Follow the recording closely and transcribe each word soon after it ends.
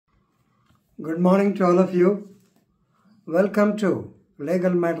Good morning to all of you. Welcome to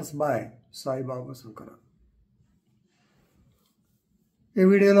Legal Matters by Sai Babu Sankara.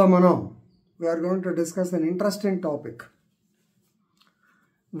 In this video, we are going to discuss an interesting topic.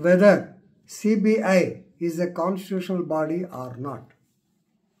 Whether CBI is a constitutional body or not.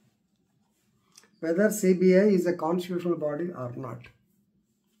 Whether CBI is a constitutional body or not.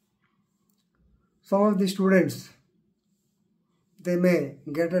 Some of the students, they may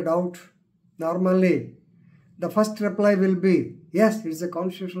get a doubt. Normally, the first reply will be, yes, it's a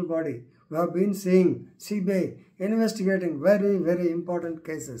constitutional body. We have been seeing CBI investigating very, very important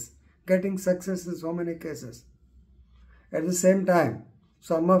cases, getting success in so many cases. At the same time,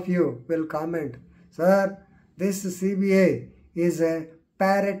 some of you will comment, sir, this CBI is a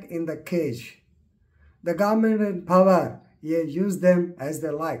parrot in the cage. The government in power, you use them as they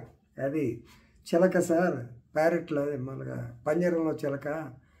like. Adi chalaka sir, parrot lo managa panjaranlo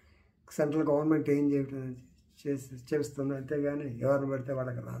chalaka. Central government ఏం చేస్తుంది అంతేగాని ఎవరిని పడితే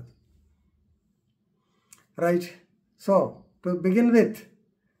వాళ్ళకి రాదు. Right. So to begin with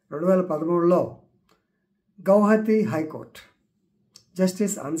 2013లో Guwahati high court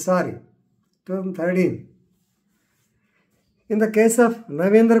justice Ansari 2013 in the case of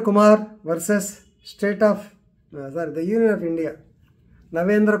Navendra Kumar versus the Union of India.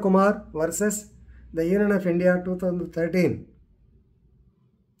 Navendra Kumar versus the Union of India 2013.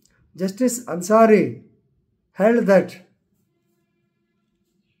 Justice Ansari held that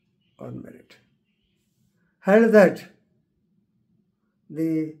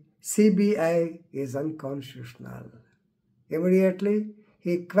the CBI is unconstitutional. Immediately,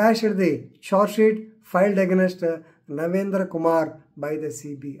 he quashed the charge sheet filed against Navendra Kumar by the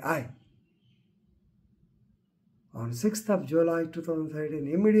CBI. On 6th of July 2013,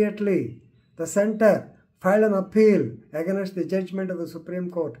 immediately the center filed an appeal against the judgment of the Supreme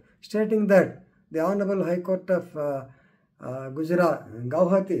Court, stating that the Honorable High Court of Gujarat,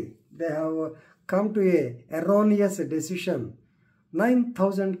 Gauhati, they have come to a erroneous decision.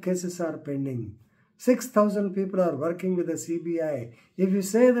 9,000 cases are pending. 6,000 people are working with the CBI. If you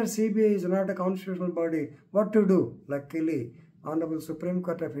say that CBI is not a constitutional body, what to do? Luckily, Honorable Supreme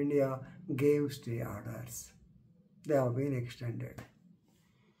Court of India gave stay orders. They have been extended.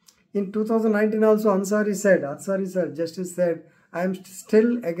 In 2019 also, Ansari said, Justice said, I am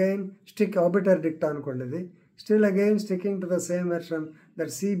still again sticking to the same version that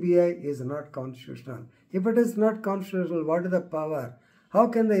CBI is not constitutional. If it is not constitutional, what is the power? How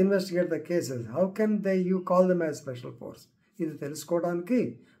can they investigate the cases? How can you call them as special force? This is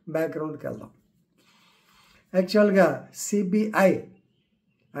background kellam. Actually, CBI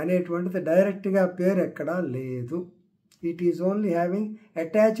అనేటువంటిది డైరెక్ట్గా పేరు ఎక్కడా లేదు. It is only having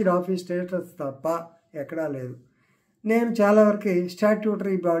attached office status తప్ప ఎక్కడా లేదు. నేను చాలా వరకు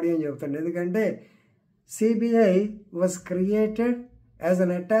స్టాట్యూటరీ బాడీ అని చెప్తాను. ఎందుకంటే CBI was created as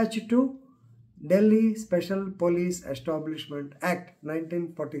an attach to Delhi special police establishment act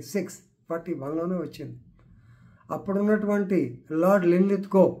 1941లోనే వచ్చింది. అప్పుడున్నటువంటి లార్డ్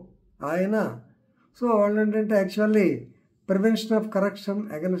లిన్లిత్గో ఆయన సో వాళ్ళు ఏంటంటే actually prevention of corruption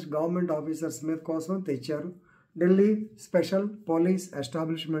against government officers మీద కోసం తెచ్చారు Delhi special police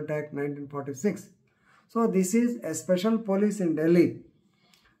establishment act 1946. So this is a special police in Delhi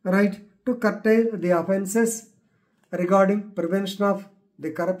right to curtail the offences regarding prevention of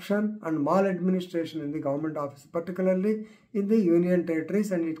the corruption and maladministration in the government office, particularly in the union territories,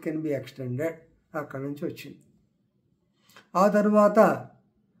 and it can be extended. అక్కడి నుంచి వచ్చింది. ఆ తర్వాత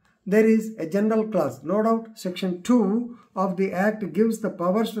there is a general clause. No doubt, Section 2 of the Act gives the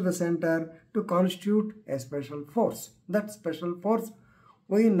powers to the center to constitute a special force. That special force,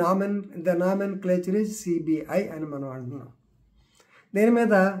 the nomenclature is CBI అని మనం అంటున్నాం. దీని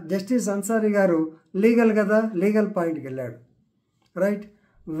మీద జస్టిస్ అన్సారీ గారు లీగల్ పాయింట్కి వెళ్ళాడు. Right.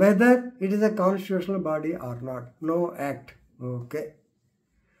 Whether it is a constitutional body are not, no act. Okay.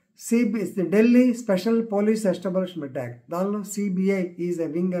 Delhi special police establishment act దానిలో CBI is a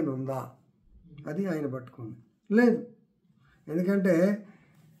wing అని ఉందా? అది ఆయన పట్టుకుంది. లేదు. ఎందుకంటే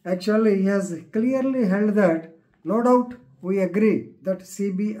actually he has clearly held that no doubt we agree that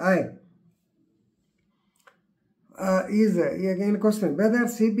CBI is again question whether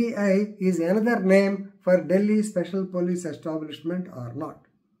CBI is another name for Delhi Special Police Establishment or not.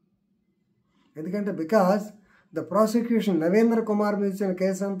 ఎందుకంటే because the prosecution Navendra Kumar మీద ఇచ్చిన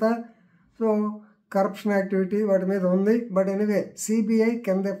కేసు అంతా so corruption activity వాటి మీద ఉంది. But anyway CBI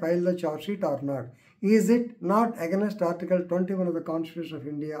can they file the charge sheet are not? Is it not against article 21 of the constitution of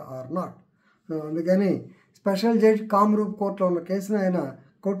India are not? So అందుకని special judge Kamrup కోర్టులో ఉన్న కేసును ఆయన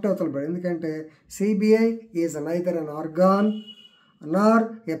కొట్టవతలు పడి. ఎందుకంటే CBI is neither an organ nor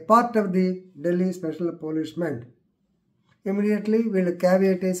a part of the Delhi Special Policemen. Immediately వీళ్ళు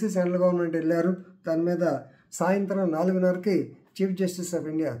caveat వేసి central government వెళ్ళారు. దాని మీద సాయంత్రం 4:30కి chief justice of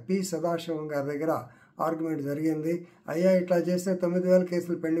India P Sadasivam గారి దగ్గర ఆర్గ్యుమెంట్ జరిగింది. అయ్యా ఇట్లా చేస్తే 9,000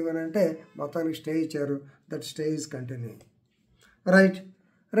 కేసులు పెండింగ్ అని అంటే మొత్తానికి స్టే ఇచ్చారు. That stay is continuing. Right.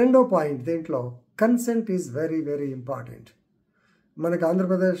 రెండో పాయింట్ దీంట్లో consent is very very important. మనకి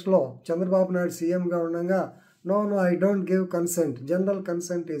ఆంధ్రప్రదేశ్లో చంద్రబాబు నాయుడు సీఎంగా ఉండగా no I don't give consent, general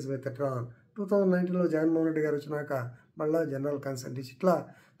consent is withdrawn. 2019లో Jaganmohan Reddy గారు వచ్చినాక మళ్ళీ జనరల్ కన్సెంట్ ఇచ్చి ఇట్లా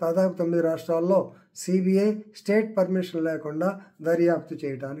దాదాపు 9 రాష్ట్రాల్లో సిబిఐ స్టేట్ పర్మిషన్ లేకుండా దర్యాప్తు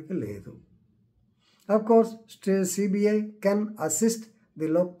చేయడానికి లేదు. Of course CBI can assist the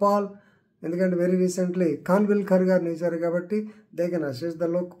Lokpal, ఎందుకంటే వెరీ రీసెంట్లీ ఖాన్విల్కర్ గారు నిలిచారు కాబట్టి they can assist the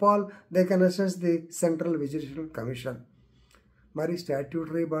Lokpal, they can assist the central judicial commission. మరి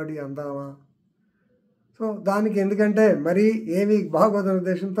స్టాట్యూటరీ బాడీ అందామా? సో దానికి ఎందుకంటే మరి ఏమి బాగోదన్న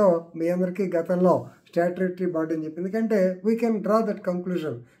ఉద్దేశంతో మీ అందరికీ గతంలో స్టాట్యూటరీ బాడీ అని చెప్పి, ఎందుకంటే we can draw that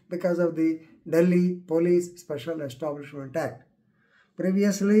conclusion because of the Delhi police special establishment act.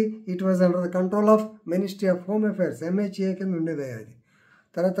 Previously it was under the control of ministry of home affairs, MHA కింద ఉండేది అది.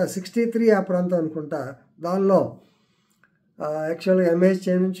 తర్వాత 63 ఆ ప్రాంతం అనుకుంటా, దానిలో యాక్చువల్గా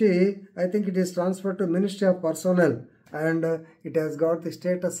ఎంహెచ్ఏ నుంచి I think it is transfer to ministry of personal and it has got the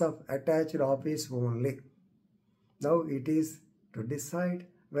status of attached office only. Now it is to decide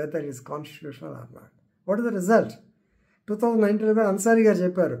whether it is constitutional or not. What is the result? 2019లో Ansari గారు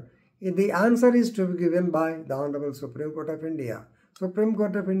చెప్పారు, the answer is to be given by the Honorable Supreme Court of India. Supreme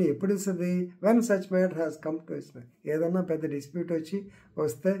Court of India ఎప్పుడు ఇస్తుంది? when such matter has come to its mind. ఏదన్నా పెద్ద dispute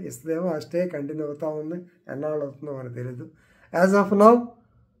వస్తే ఇస్తుందేమో, ఆ stay continue అవుతా ఉంది, ఎన్నాళ్ళు అవుతుందో మనకు తెలియదు. As of now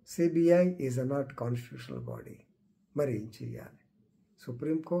CBI is a not constitutional body. మరి ఏం చేయాలి?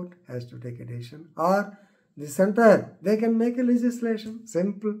 Supreme court has to take a decision are the centre they can make a legislation.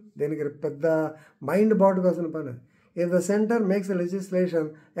 Simple, దీనికి పెద్ద మైండ్ బాడీ కోసం పని. If the centre makes a legislation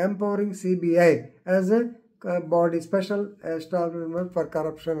empowering CBI as a body special establishment for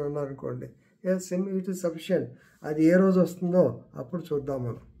corruption అన్నారనుకోండి, it is sufficient. అది ఏ రోజు వస్తుందో అప్పుడు చూద్దాం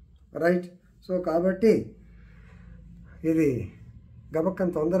మనం. రైట్. సో కాబట్టి ఇది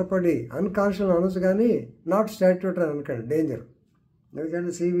గబక్కని తొందరపడి అన్కాన్షియస్ అనొచ్చు, కానీ నాట్ స్టాట్యూటరీ అనకండి, డేంజర్.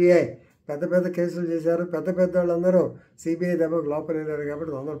 ఎందుకంటే సిబిఐ పెద్ద పెద్ద కేసులు చేశారు, పెద్ద పెద్ద వాళ్ళందరూ సిబిఐ దెబ్బకు లోపల వెళ్ళారు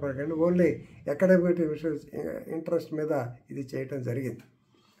కాబట్టి తొందరపడకండి. ఓన్లీ అకాడమిక్ ఇంట్రెస్ట్ మీద ఇది చేయటం జరిగింది.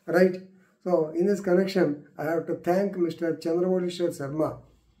 Right. So in this connection I have to thank mister Chandramouleeswar Sharma.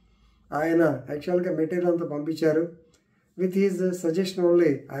 ఆయన యాక్చువల్గా మెటీరియల్ అంతా పంపించారు. With he's suggestion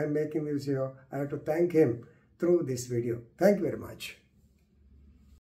only I'm making this video. I have to thank him through this video. Thank you very much.